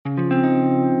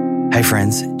Hey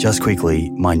friends, just quickly,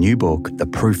 my new book, The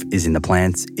Proof is in the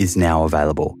Plants, is now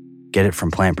available. Get it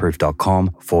from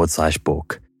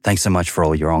plantproof.com/book. Thanks so much for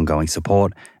all your ongoing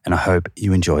support, and I hope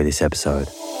you enjoy this episode.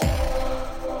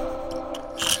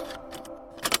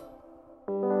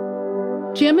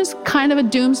 Jim is kind of a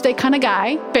doomsday kind of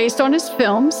guy based on his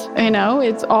films. You know,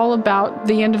 it's all about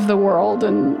the end of the world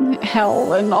and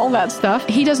hell and all that stuff.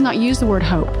 He does not use the word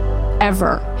hope,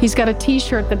 ever. He's got a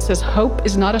t-shirt that says, "Hope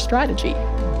is not a strategy."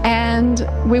 And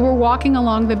we were walking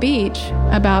along the beach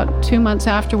about 2 months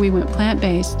after we went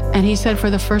plant-based, and he said, "For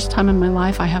the first time in my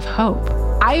life, I have hope."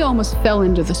 I almost fell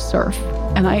into the surf,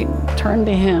 and I turned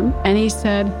to him, and he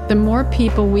said, "The more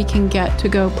people we can get to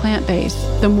go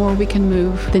plant-based, the more we can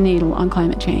move the needle on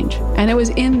climate change." And it was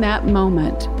in that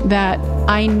moment that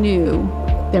I knew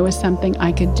there was something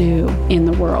I could do in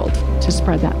the world to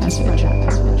spread that message.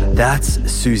 That's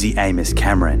Suzy Amis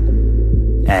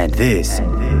Cameron, and this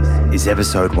is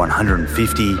episode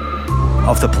 150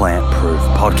 of the Plant Proof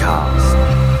Podcast.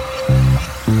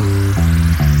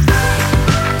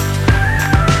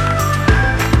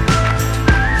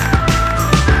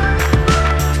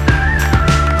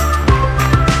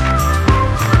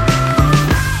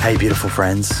 Hey beautiful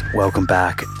friends, welcome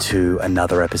back to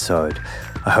another episode.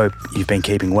 I hope you've been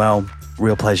keeping well.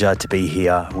 Real pleasure to be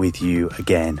here with you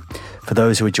again. For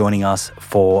those who are joining us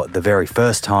for the very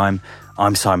first time,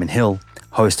 I'm Simon Hill,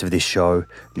 host of this show,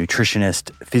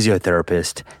 nutritionist,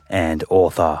 physiotherapist, and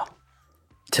author.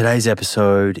 Today's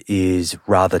episode is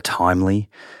rather timely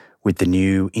with the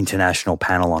new International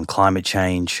Panel on Climate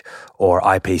Change, or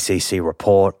IPCC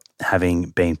report, having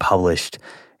been published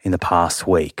in the past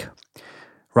week.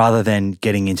 Rather than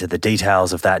getting into the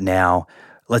details of that now,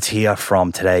 let's hear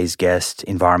from today's guest,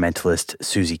 environmentalist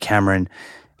Suzy Cameron,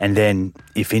 and then,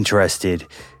 if interested,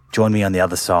 join me on the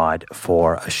other side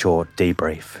for a short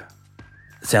debrief.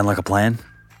 Sound like a plan?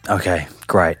 Okay,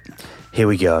 great. Here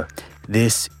we go.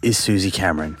 This is Suzy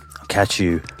Cameron. I'll catch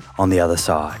you on the other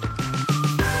side.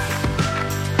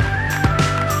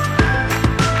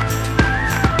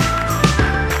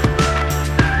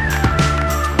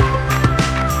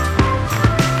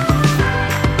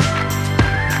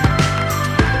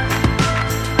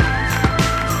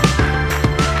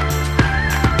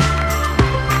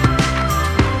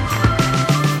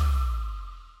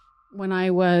 When I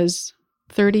was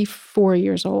 34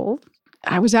 years old,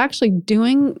 I was actually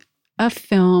doing a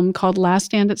film called Last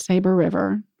Stand at Sabre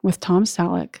River with Tom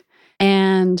Selleck.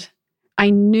 And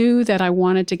I knew that I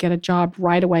wanted to get a job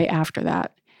right away after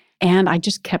that. And I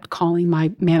just kept calling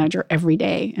my manager every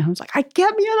day. And I was like,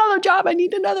 get me another job. I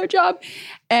need another job.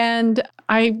 And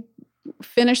I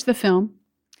finished the film.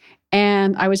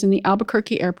 And I was in the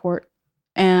Albuquerque airport.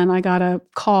 And I got a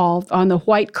call on the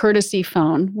white courtesy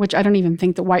phone, which I don't even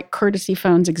think the white courtesy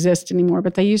phones exist anymore,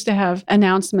 but they used to have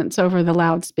announcements over the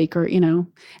loudspeaker, you know.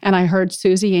 And I heard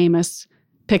Suzy Amis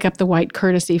pick up the white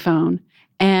courtesy phone.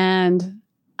 And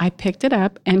I picked it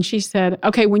up and she said,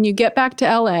 "Okay, when you get back to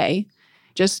LA,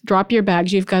 just drop your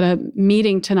bags. You've got a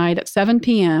meeting tonight at 7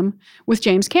 p.m. with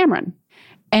James Cameron."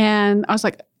 And I was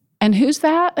like, "And who's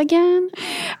that again?"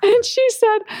 And she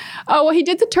said, "Oh, well, he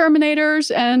did the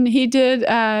Terminators and he did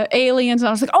Aliens." And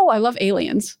I was like, "Oh, I love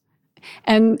Aliens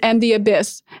and The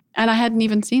Abyss." And I hadn't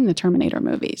even seen the Terminator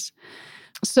movies.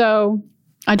 So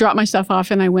I dropped my stuff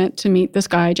off and I went to meet this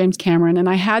guy, James Cameron. And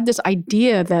I had this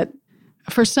idea that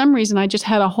for some reason, I just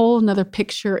had a whole nother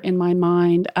picture in my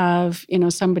mind of, you know,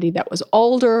 somebody that was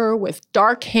older with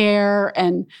dark hair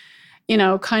and, you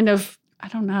know, kind of, I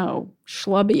don't know,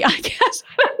 schlubby, I guess.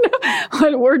 I don't know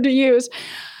what word to use.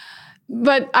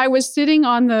 But I was sitting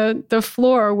on the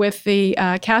floor with the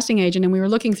casting agent, and we were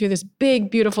looking through this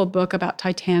big, beautiful book about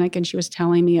Titanic, and she was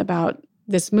telling me about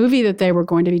this movie that they were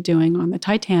going to be doing on the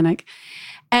Titanic.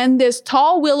 And this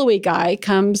tall, willowy guy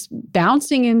comes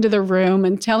bouncing into the room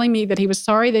and telling me that he was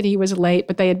sorry that he was late,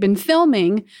 but they had been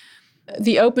filming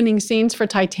the opening scenes for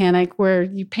Titanic where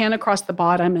you pan across the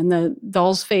bottom and the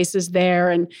doll's face is there.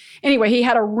 And anyway, he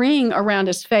had a ring around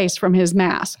his face from his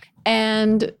mask.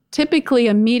 And typically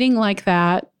a meeting like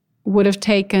that would have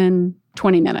taken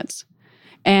 20 minutes.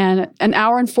 And an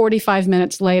hour and 45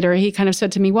 minutes later, he kind of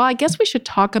said to me, "Well, I guess we should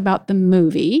talk about the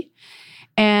movie.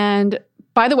 And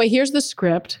by the way, here's the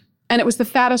script." And it was the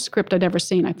fattest script I'd ever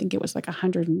seen. I think it was like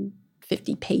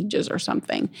 150 pages or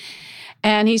something.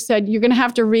 And he said, "You're going to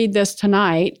have to read this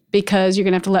tonight because you're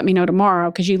going to have to let me know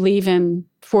tomorrow because you leave in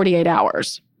 48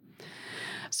 hours.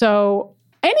 So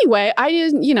anyway, I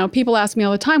didn't, you know, people ask me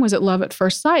all the time, was it love at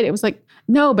first sight? It was like,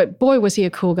 no, but boy, was he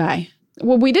a cool guy.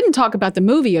 Well, we didn't talk about the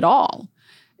movie at all.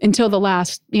 until the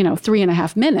last,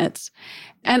 3.5 minutes.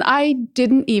 And I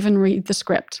didn't even read the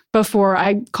script before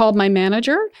I called my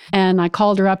manager, and I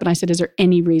called her up and I said, is there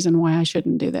any reason why I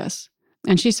shouldn't do this?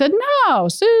 And she said, no,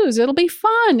 Suze, it'll be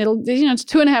fun. It's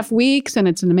 2.5 weeks and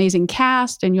it's an amazing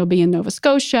cast and you'll be in Nova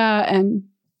Scotia and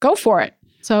go for it.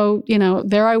 So,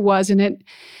 there I was in it.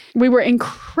 We were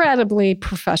incredibly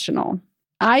professional.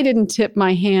 I didn't tip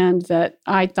my hand that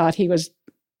I thought he was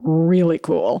really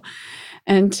cool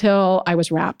until I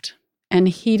was wrapped. And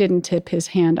he didn't tip his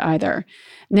hand either.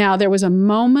 Now, there was a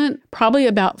moment, probably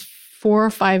about 4 or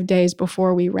 5 days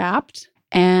before we wrapped,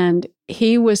 and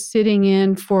he was sitting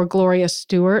in for Gloria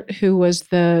Stewart, who was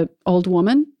the old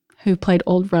woman who played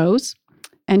Old Rose.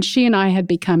 And she and I had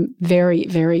become very,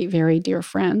 very, very dear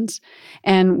friends.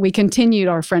 And we continued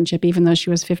our friendship, even though she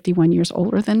was 51 years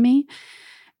older than me,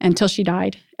 until she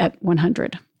died at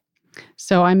 100.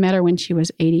 So I met her when she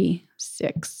was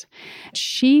 86.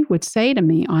 She would say to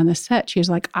me on the set, she was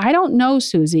like, I don't know,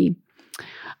 Suzy.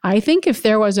 I think if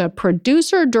there was a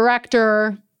producer,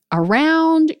 director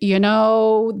around,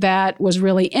 that was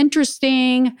really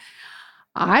interesting,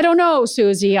 I don't know,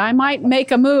 Suzy, I might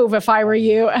make a move if I were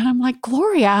you. And I'm like,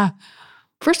 Gloria,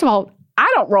 first of all, I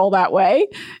don't roll that way,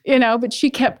 but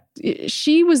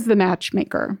she was the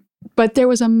matchmaker. But there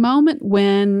was a moment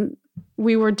when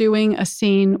we were doing a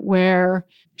scene where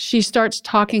she starts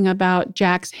talking about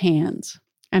Jack's hands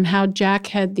and how Jack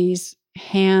had these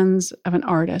hands of an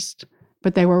artist,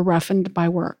 but they were roughened by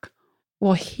work.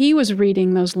 Well, he was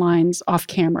reading those lines off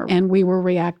camera and we were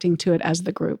reacting to it as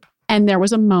the group. And there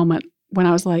was a moment when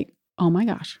I was like, oh my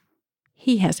gosh,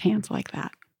 he has hands like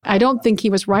that. I don't think he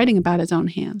was writing about his own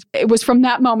hands. It was from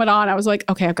that moment on, I was like,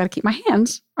 okay, I've got to keep my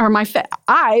hands or my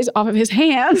eyes off of his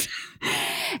hands.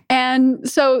 And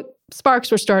so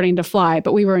sparks were starting to fly,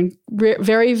 but we were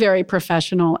very, very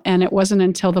professional. And it wasn't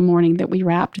until the morning that we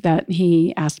wrapped that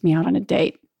he asked me out on a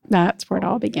date. That's where it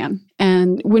all began.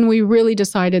 And when we really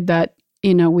decided that,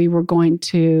 we were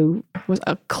it was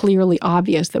clearly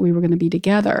obvious that we were going to be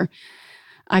together,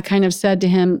 I kind of said to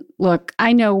him, look,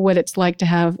 I know what it's like to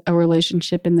have a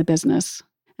relationship in the business.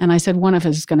 And I said, one of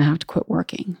us is going to have to quit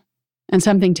working. And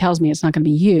something tells me it's not going to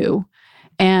be you.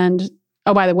 And,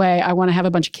 oh, by the way, I want to have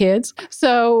a bunch of kids.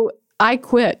 So I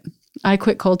quit. I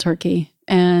quit cold turkey.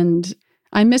 And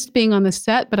I missed being on the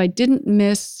set, but I didn't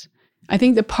miss, I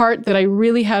think the part that I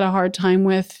really had a hard time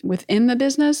with within the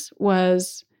business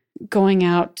was going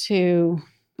out to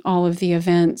all of the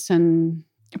events and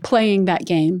playing that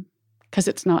game, because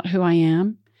it's not who I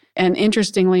am. And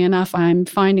interestingly enough, I'm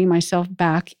finding myself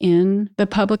back in the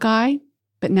public eye,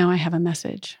 but now I have a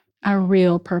message, a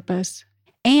real purpose.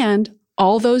 And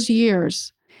all those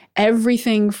years,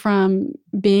 everything from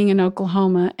being in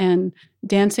Oklahoma and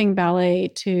dancing ballet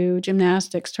to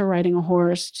gymnastics to riding a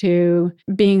horse to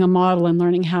being a model and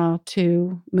learning how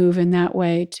to move in that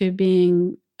way to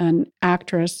being an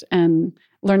actress and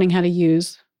learning how to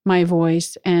use my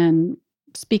voice and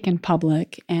speak in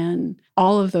public and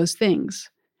all of those things.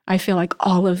 I feel like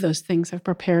all of those things have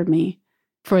prepared me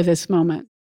for this moment.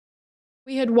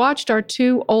 We had watched our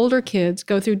 2 older kids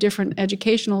go through different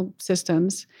educational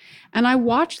systems, and I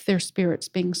watched their spirits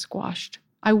being squashed.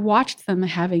 I watched them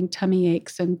having tummy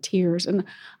aches and tears, and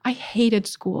I hated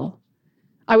school.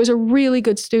 I was a really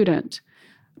good student,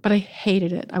 but I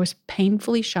hated it. I was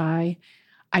painfully shy.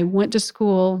 I went to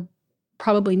school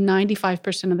probably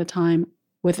 95% of the time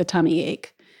with a tummy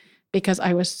ache because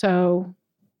I was so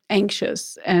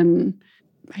anxious and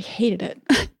I hated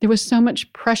it. There was so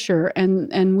much pressure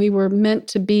and we were meant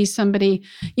to be somebody,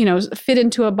 fit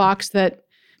into a box that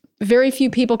very few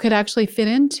people could actually fit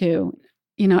into.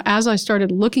 As I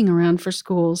started looking around for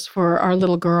schools for our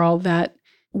little girl, that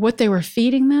what they were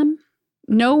feeding them,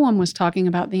 no one was talking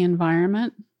about the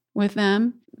environment with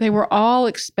them. They were all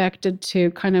expected to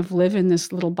kind of live in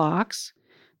this little box.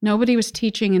 Nobody was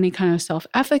teaching any kind of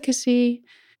self-efficacy.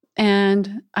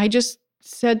 And I just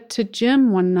said to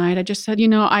Jim one night,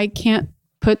 I can't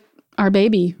put our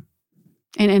baby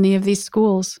in any of these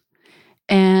schools.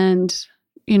 And,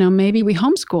 maybe we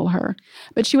homeschool her.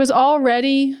 But she was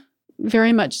already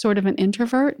very much sort of an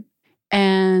introvert.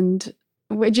 And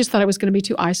I just thought I was going to be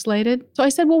too isolated. So I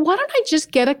said, well, why don't I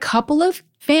just get a couple of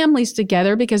families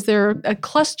together because there are a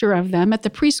cluster of them at the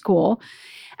preschool.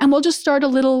 And we'll just start a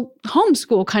little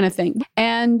homeschool kind of thing.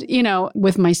 And,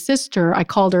 with my sister, I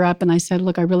called her up and I said,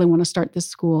 look, I really want to start this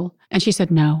school. And she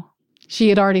said, no. She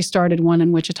had already started one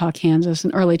in Wichita, Kansas,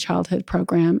 an early childhood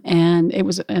program. And it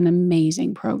was an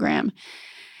amazing program.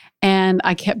 And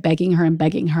I kept begging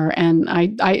her. And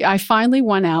I finally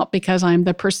won out because I'm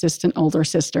the persistent older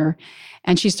sister.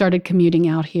 And she started commuting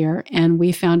out here and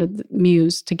we founded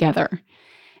Muse together.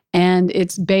 And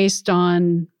it's based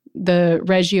on the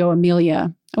Reggio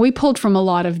Emilia. We pulled from a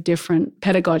lot of different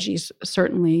pedagogies,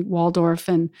 certainly Waldorf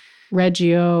and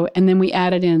Reggio, and then we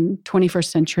added in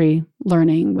 21st century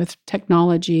learning with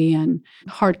technology and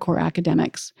hardcore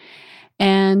academics.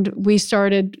 And we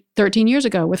started 13 years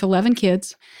ago with 11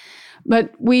 kids.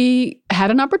 But we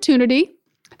had an opportunity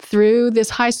through this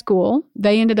high school.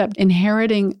 They ended up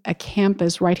inheriting a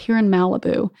campus right here in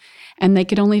Malibu, and they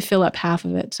could only fill up half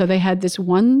of it. So they had this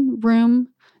one room.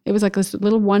 It was like this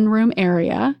little one-room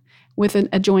area with an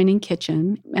adjoining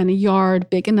kitchen and a yard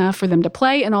big enough for them to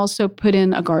play and also put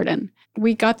in a garden.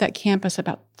 We got that campus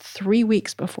about 3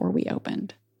 weeks before we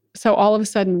opened. So all of a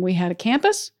sudden, we had a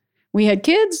campus, we had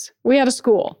kids, we had a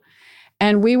school.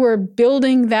 And we were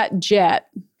building that jet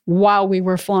while we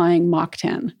were flying Mach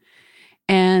 10.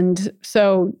 And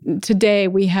so today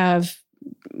we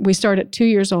start at 2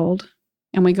 years old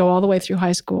and we go all the way through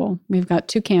high school. We've got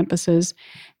 2 campuses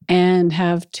and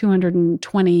have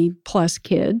 220 plus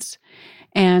kids.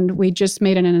 And we just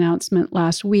made an announcement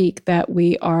last week that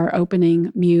we are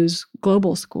opening Muse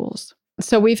Global Schools.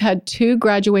 So we've had 2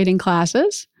 graduating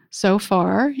classes so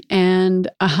far, and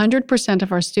 100%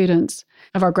 of our students,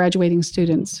 of our graduating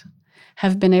students,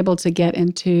 have been able to get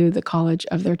into the college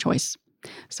of their choice.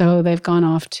 So they've gone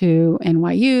off to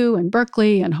NYU and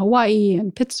Berkeley and Hawaii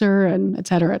and Pitzer and et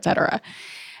cetera, et cetera.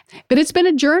 But it's been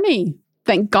a journey.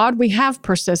 Thank God we have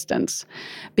persistence,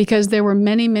 because there were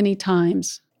many, many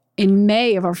times. In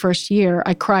May of our first year,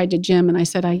 I cried to Jim and I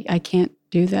said, I can't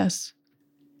do this.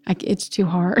 It's too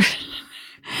hard.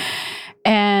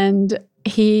 And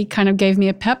he kind of gave me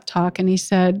a pep talk and he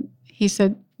said,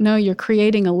 no, you're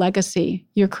creating a legacy.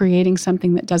 You're creating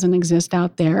something that doesn't exist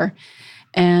out there.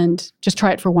 And just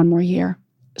try it for one more year.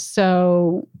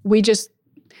 So we just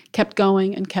kept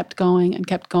going and kept going and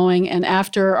kept going. And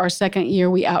after our second year,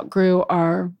 we outgrew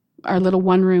our little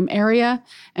one-room area,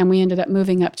 and we ended up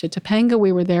moving up to Topanga.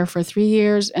 We were there for 3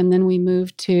 years, and then we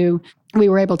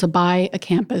were able to buy a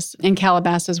campus in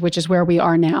Calabasas, which is where we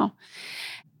are now.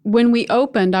 When we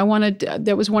opened,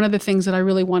 that was one of the things that I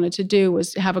really wanted to do,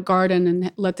 was have a garden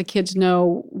and let the kids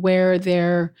know where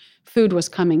their food was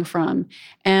coming from.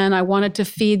 And I wanted to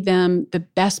feed them the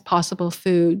best possible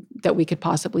food that we could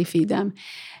possibly feed them,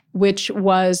 which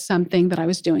was something that I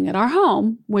was doing at our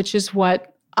home, which is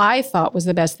what I thought was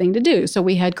the best thing to do. So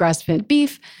we had grass-fed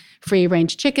beef,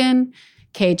 free-range chicken,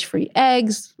 cage-free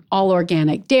eggs, all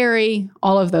organic dairy,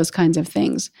 all of those kinds of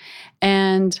things.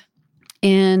 And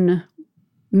in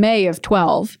May of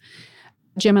 12,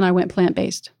 Jim and I went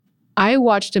plant-based. I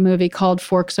watched a movie called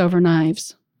Forks Over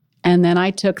Knives, and then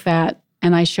I took that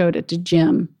and I showed it to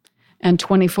Jim. And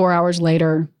 24 hours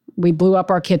later, we blew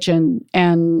up our kitchen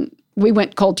and we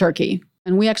went cold turkey.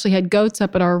 And we actually had goats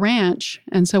up at our ranch.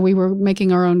 And so we were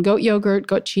making our own goat yogurt,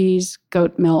 goat cheese,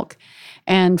 goat milk.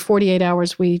 And 48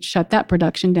 hours, we shut that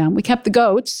production down. We kept the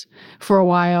goats for a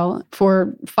while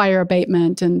for fire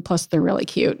abatement, and plus they're really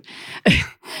cute.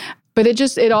 But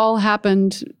it all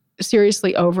happened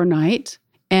seriously overnight.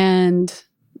 And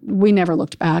we never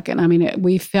looked back. And I mean,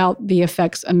 we felt the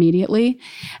effects immediately.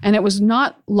 And it was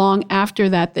not long after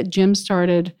that Jim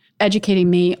started educating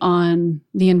me on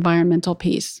the environmental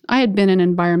piece. I had been in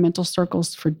environmental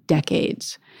circles for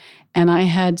decades, and I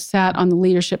had sat on the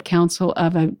leadership council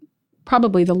of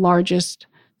probably the largest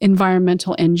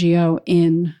environmental NGO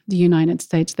in the United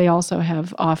States. They also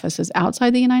have offices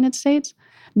outside the United States.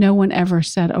 No one ever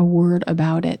said a word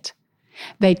about it.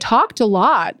 They talked a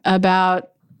lot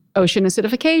about ocean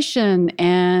acidification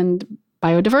and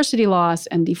biodiversity loss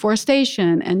and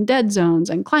deforestation and dead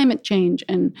zones and climate change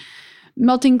and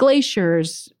melting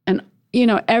glaciers and,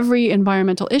 every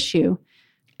environmental issue.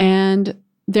 And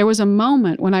there was a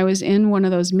moment when I was in one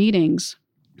of those meetings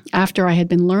after I had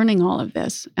been learning all of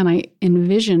this, and I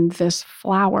envisioned this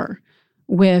flower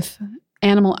with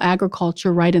animal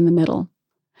agriculture right in the middle.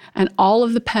 And all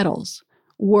of the petals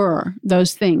were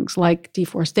those things like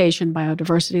deforestation,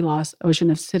 biodiversity loss, ocean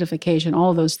acidification,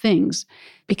 all those things,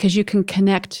 because you can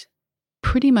connect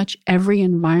pretty much every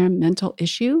environmental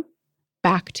issue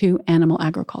back to animal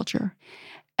agriculture.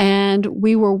 And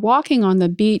we were walking on the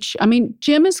beach. I mean,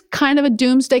 Jim is kind of a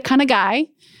doomsday kind of guy,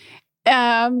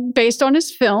 based on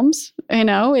his films.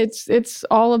 It's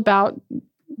all about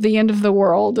the end of the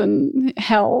world and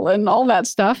hell and all that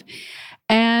stuff.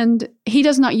 And he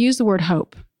does not use the word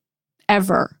hope,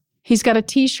 ever. He's got a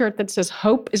T-shirt that says,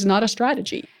 "Hope is not a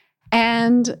strategy."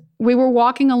 And we were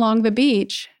walking along the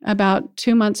beach about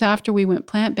 2 months after we went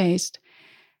plant-based.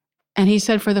 And he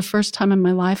said, "For the first time in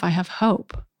my life, I have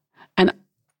hope." And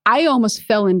I almost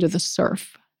fell into the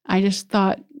surf. I just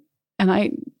thought, and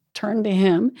I turned to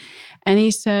him and he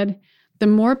said, the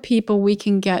more people we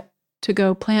can get to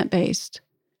go plant-based,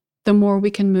 the more we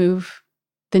can move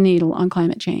the needle on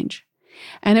climate change.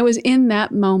 And it was in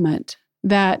that moment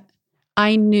that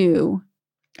I knew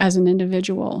as an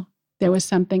individual there was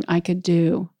something I could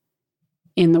do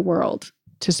in the world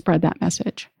to spread that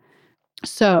message.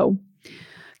 So,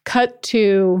 cut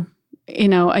to,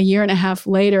 a year and a half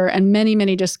later and many,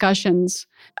 many discussions.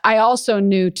 I also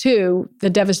knew, too, the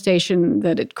devastation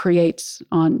that it creates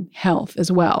on health as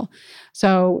well.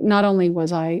 So not only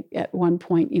was I at one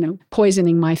point,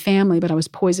 poisoning my family, but I was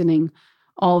poisoning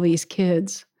all these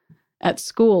kids at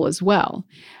school as well.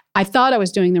 I thought I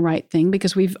was doing the right thing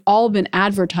because we've all been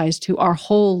advertised to our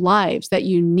whole lives that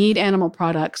you need animal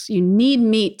products, you need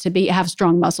meat to have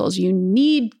strong muscles, you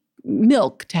need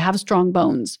milk to have strong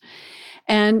bones.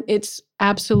 And it's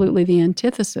absolutely the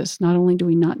antithesis. Not only do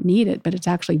we not need it, but it's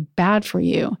actually bad for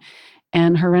you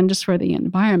and horrendous for the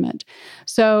environment.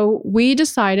 So we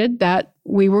decided that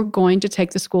we were going to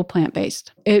take the school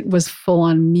plant-based. It was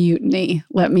full-on mutiny,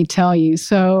 let me tell you.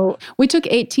 So we took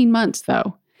 18 months,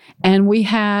 though, and we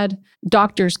had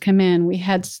doctors come in. We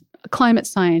had climate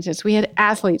scientists, we had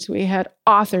athletes, we had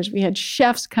authors, we had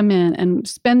chefs come in and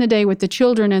spend the day with the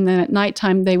children, and then at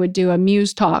nighttime they would do a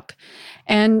muse talk.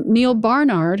 And Neil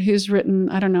Barnard, who's written,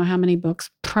 I don't know how many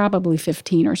books, probably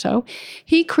 15 or so,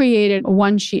 he created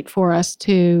one sheet for us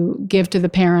to give to the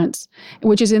parents,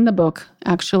 which is in the book,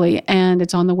 actually, and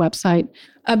it's on the website,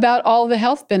 about all the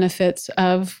health benefits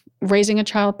of raising a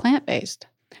child plant-based.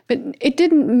 But it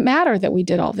didn't matter that we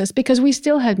did all this because we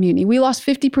still had mutiny. We lost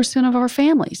 50% of our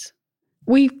families.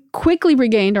 We quickly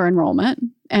regained our enrollment,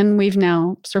 and we've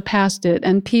now surpassed it.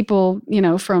 And people,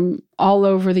 from all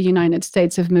over the United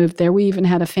States have moved there. We even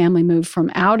had a family move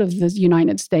from out of the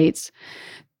United States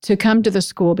to come to the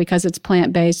school because it's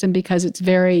plant-based and because it's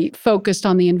very focused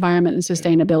on the environment and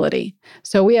sustainability.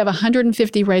 So we have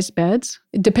 150 raised beds.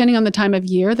 Depending on the time of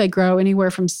year, they grow anywhere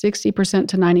from 60%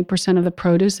 to 90% of the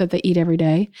produce that they eat every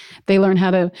day. They learn how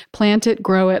to plant it,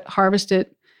 grow it, harvest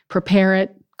it, prepare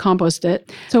it, compost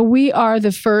it. So we are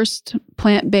the first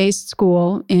plant-based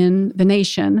school in the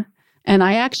nation, and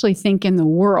I actually think in the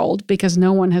world, because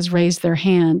no one has raised their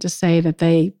hand to say that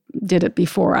they did it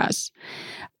before us.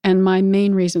 And my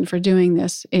main reason for doing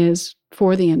this is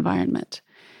for the environment,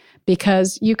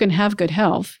 because you can have good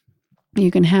health.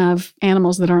 You can have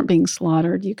animals that aren't being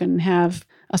slaughtered. You can have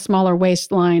a smaller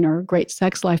waistline or a great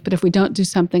sex life. But if we don't do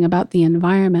something about the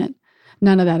environment,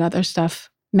 none of that other stuff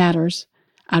matters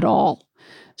at all.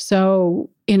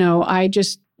 So, I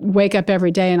just wake up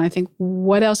every day and I think,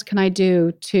 what else can I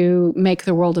do to make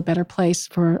the world a better place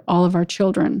for all of our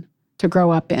children to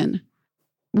grow up in?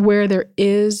 Where there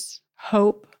is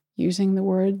hope, using the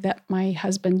word that my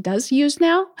husband does use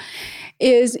now,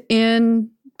 is in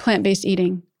plant-based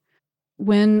eating.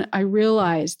 When I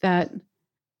realized that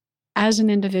as an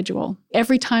individual,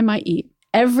 every time I eat,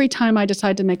 every time I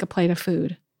decide to make a plate of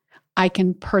food, I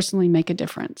can personally make a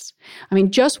difference. I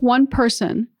mean, just one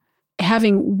person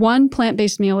having one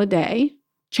plant-based meal a day,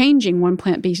 changing one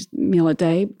plant-based meal a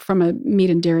day from a meat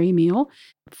and dairy meal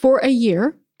for a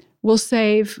year will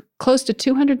save close to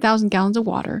 200,000 gallons of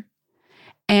water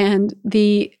and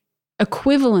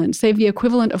save the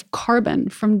equivalent of carbon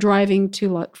from driving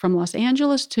from Los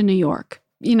Angeles to New York.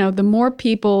 The more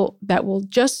people that will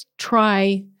just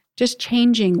try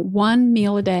changing one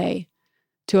meal a day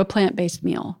to a plant-based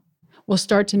meal will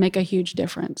start to make a huge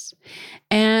difference.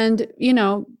 And,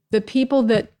 the people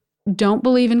that don't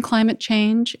believe in climate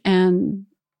change and,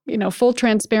 full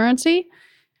transparency,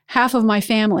 half of my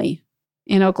family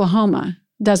in Oklahoma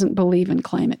doesn't believe in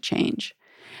climate change.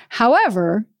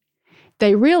 However,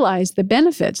 they realize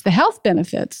the health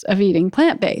benefits of eating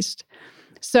plant-based.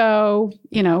 So,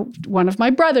 one of my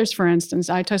brothers, for instance,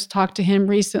 I just talked to him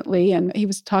recently and he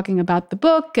was talking about the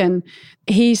book and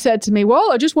he said to me,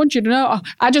 well, I just want you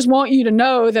to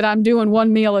know that I'm doing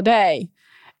one meal a day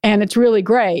and it's really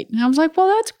great. And I was like, well,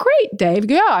 that's great, Dave.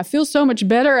 Yeah, I feel so much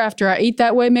better after I eat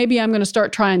that way. Maybe I'm going to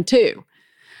start trying too.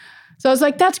 So I was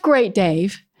like, that's great,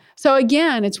 Dave. So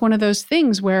again, it's one of those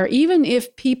things where even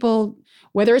if people,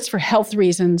 whether it's for health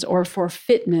reasons or for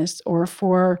fitness or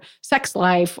for sex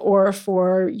life or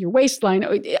for your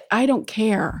waistline, I don't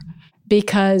care,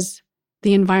 because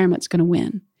the environment's going to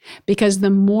win. Because the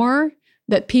more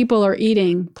that people are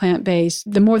eating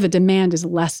plant-based, the more the demand is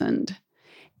lessened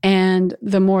and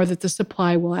the more that the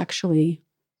supply will actually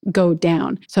go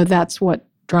down. So that's what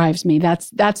drives me. That's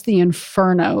the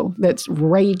inferno that's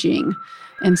raging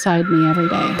inside me every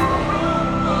day.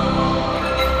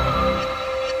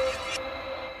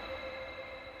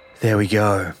 There we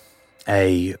go.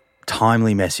 A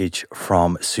timely message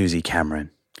from Suzy Cameron.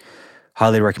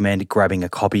 Highly recommend grabbing a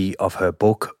copy of her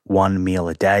book, One Meal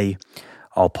a Day.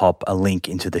 I'll pop a link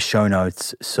into the show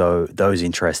notes so those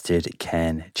interested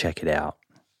can check it out.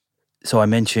 So I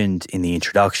mentioned in the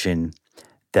introduction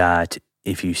that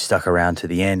if you stuck around to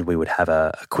the end, we would have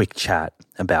a quick chat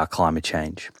about climate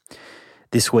change.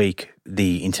 This week,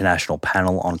 the International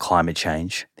Panel on Climate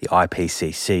Change, the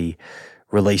IPCC,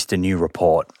 released a new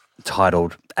report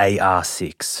titled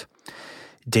AR6,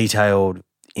 detailed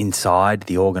inside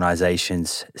the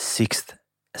organization's sixth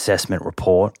assessment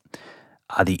report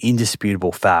are the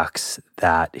indisputable facts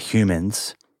that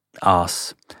humans,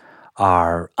 us,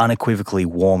 are unequivocally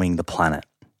warming the planet.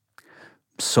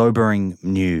 Sobering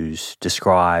news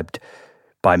described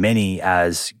by many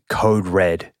as code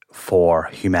red for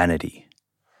humanity.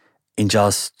 In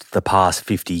just the past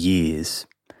 50 years,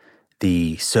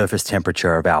 the surface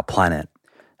temperature of our planet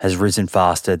has risen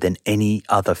faster than any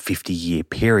other 50-year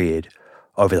period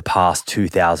over the past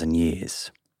 2,000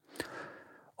 years.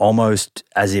 Almost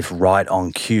as if right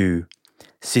on cue,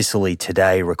 Sicily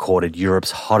today recorded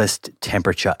Europe's hottest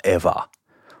temperature ever,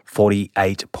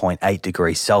 48.8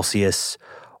 degrees Celsius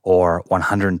or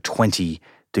 120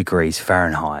 degrees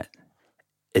Fahrenheit.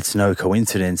 It's no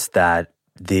coincidence that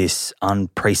this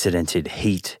unprecedented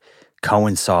heat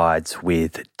coincides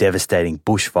with devastating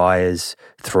bushfires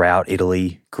throughout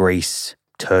Italy, Greece,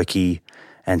 Turkey,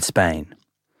 and Spain.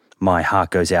 My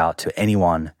heart goes out to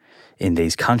anyone in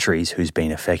these countries who's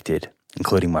been affected,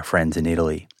 including my friends in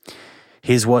Italy.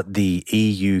 Here's what the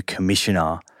EU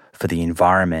Commissioner for the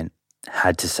Environment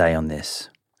had to say on this.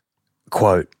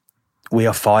 Quote, "We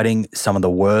are fighting some of the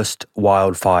worst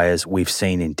wildfires we've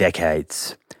seen in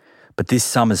decades, but this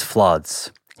summer's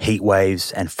floods, heat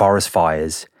waves, and forest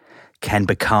fires can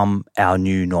become our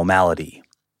new normality.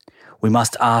 We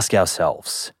must ask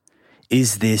ourselves,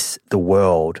 is this the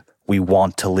world we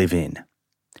want to live in?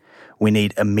 We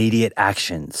need immediate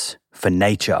actions for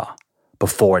nature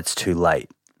before it's too late."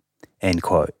 End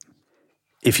quote.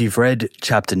 If you've read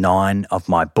chapter 9 of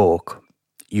my book,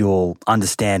 you'll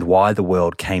understand why the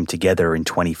world came together in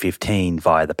 2015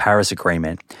 via the Paris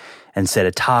Agreement and set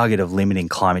a target of limiting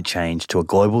climate change to a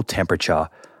global temperature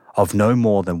of no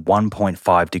more than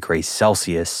 1.5 degrees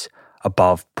Celsius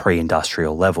above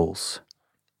pre-industrial levels.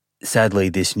 Sadly,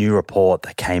 this new report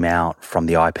that came out from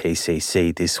the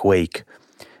IPCC this week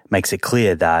makes it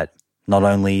clear that not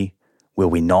only will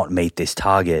we not meet this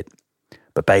target,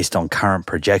 but based on current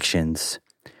projections,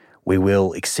 we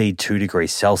will exceed 2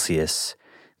 degrees Celsius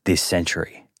this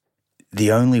century.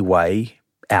 The only way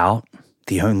out,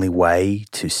 the only way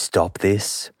to stop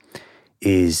this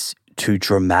is to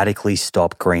dramatically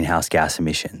stop greenhouse gas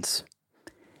emissions.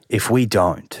 If we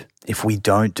don't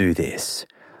do this,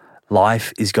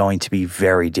 life is going to be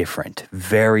very different,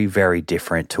 very, very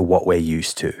different to what we're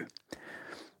used to.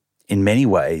 In many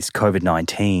ways,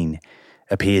 COVID-19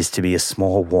 appears to be a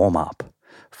small warm-up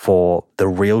for the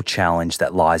real challenge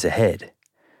that lies ahead,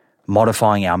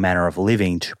 modifying our manner of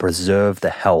living to preserve the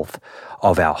health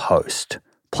of our host,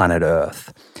 planet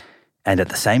Earth, and at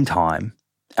the same time,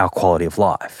 our quality of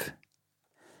life.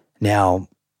 Now,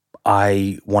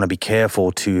 I want to be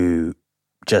careful to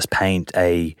just paint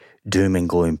a doom and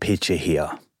gloom picture here.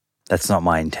 That's not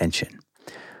my intention.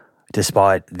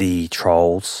 Despite the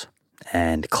trolls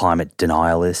and climate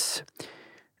denialists,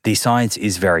 the science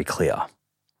is very clear.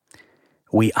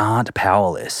 We aren't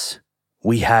powerless.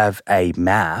 We have a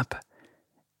map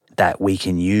that we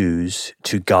can use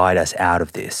to guide us out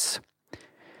of this.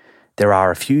 There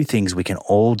are a few things we can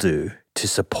all do to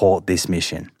support this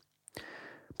mission.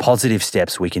 Positive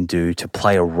steps we can do to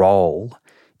play a role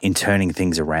in turning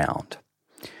things around.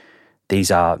 These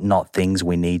are not things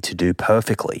we need to do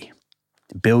perfectly.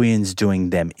 Billions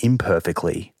doing them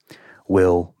imperfectly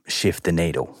will shift the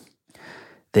needle.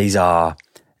 These are,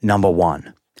 number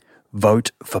one,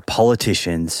 vote for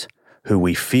politicians who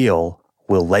we feel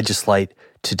will legislate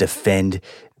to defend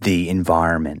the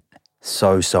environment.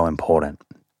 So important.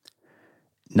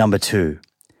 Number two,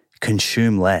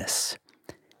 consume less.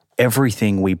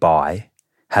 Everything we buy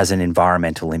has an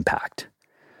environmental impact.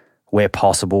 Where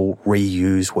possible,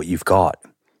 reuse what you've got.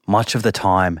 Much of the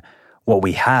time, what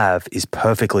we have is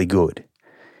perfectly good.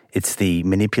 It's the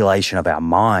manipulation of our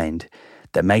mind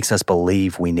that makes us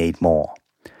believe we need more.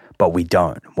 But we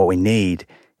don't. What we need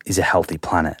is a healthy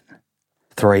planet.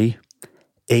 3,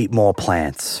 eat more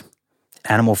plants.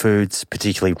 Animal foods,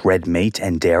 particularly red meat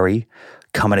and dairy,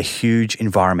 come at a huge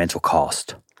environmental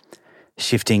cost.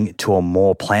 Shifting to a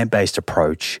more plant-based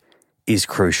approach is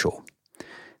crucial.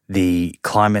 The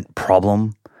climate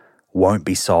problem won't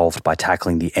be solved by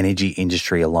tackling the energy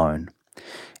industry alone.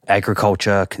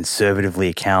 Agriculture conservatively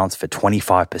accounts for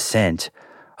 25%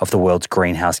 of the world's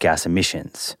greenhouse gas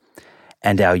emissions,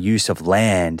 and our use of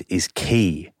land is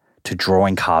key to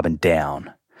drawing carbon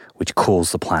down, which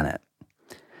cools the planet.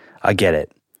 I get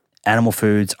it. Animal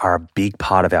foods are a big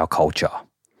part of our culture.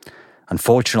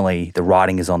 Unfortunately, the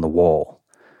writing is on the wall.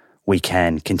 We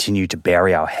can continue to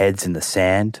bury our heads in the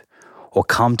sand or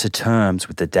come to terms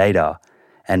with the data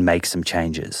and make some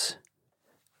changes.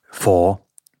 4.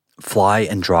 Fly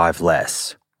and drive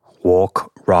less.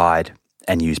 Walk, ride,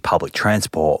 and use public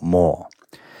transport more.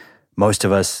 Most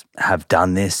of us have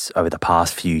done this over the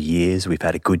past few years. We've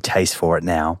had a good taste for it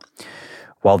now.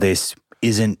 While this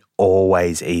isn't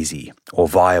always easy or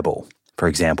viable, for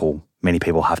example, many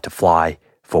people have to fly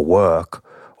for work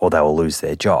or they will lose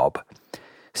their job.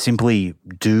 Simply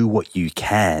do what you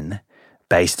can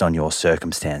based on your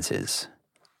circumstances.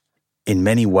 In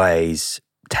many ways,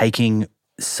 taking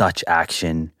such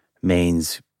action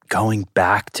means going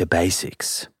back to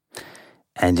basics.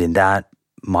 And in that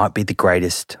might be the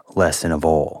greatest lesson of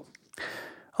all.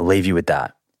 I'll leave you with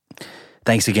that.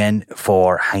 Thanks again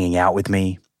for hanging out with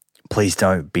me. Please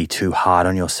don't be too hard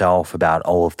on yourself about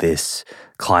all of this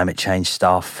climate change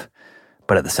stuff.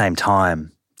 But at the same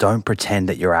time, don't pretend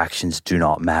that your actions do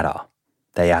not matter.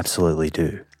 They absolutely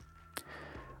do.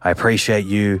 I appreciate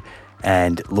you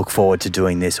and look forward to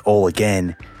doing this all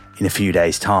again in a few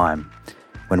days' time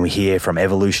when we hear from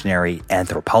evolutionary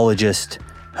anthropologist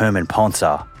Herman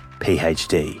Poncer,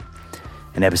 PhD,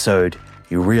 an episode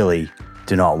you really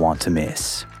do not want to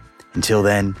miss. Until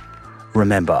then,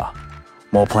 remember,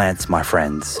 more plants, my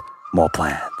friends, more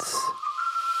plants.